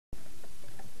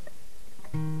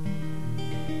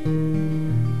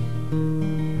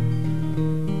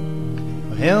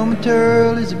Elma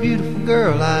Turl is a beautiful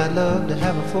girl, I'd love to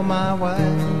have her for my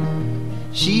wife.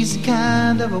 She's the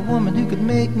kind of a woman who could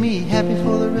make me happy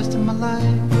for the rest of my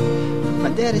life. But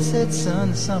my daddy said, son,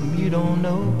 there's something you don't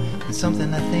know, and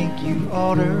something I think you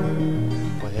oughter.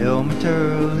 Well, Elma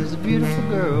Turl is a beautiful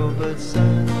girl, but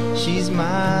son, she's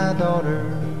my daughter.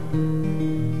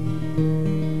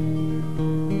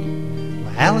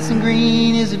 Well, Allison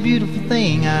Green is a beautiful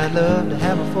thing, I'd love to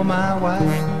have her for my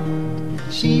wife.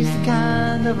 She's the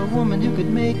kind of a woman who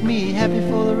could make me happy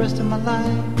for the rest of my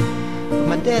life. But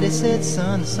my daddy said,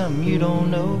 son, there's something you don't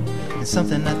know, and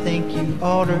something I think you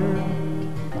oughter.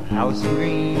 Well, Allison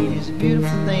Green is a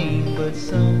beautiful thing, but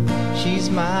son, she's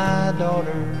my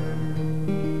daughter.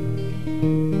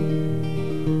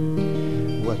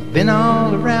 Well, I've been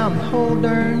all around the whole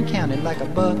darn county like a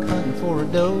buck hunting for a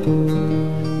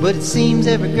doe, but it seems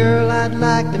every girl I'd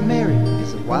like to marry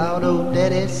is a wild old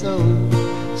daddy soul.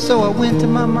 So I went to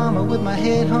my mama with my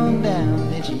head hung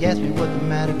down, and she asked me what the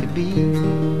matter could be.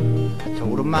 I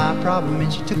told her my problem,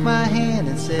 and she took my hand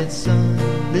and said, son,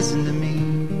 listen to me.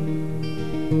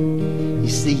 You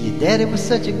see, your daddy was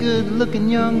such a good-looking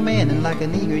young man, and like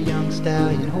an eager young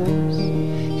stallion horse,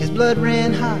 his blood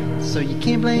ran hot, so you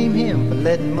can't blame him for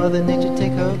letting Mother Nature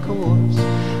take her course.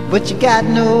 But you got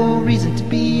no reason to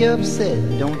be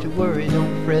upset. Don't you worry,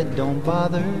 don't fret, don't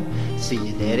bother. See,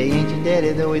 your daddy ain't your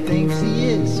daddy, though he thinks he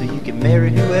is, so you can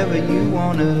marry whoever you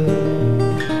wanna.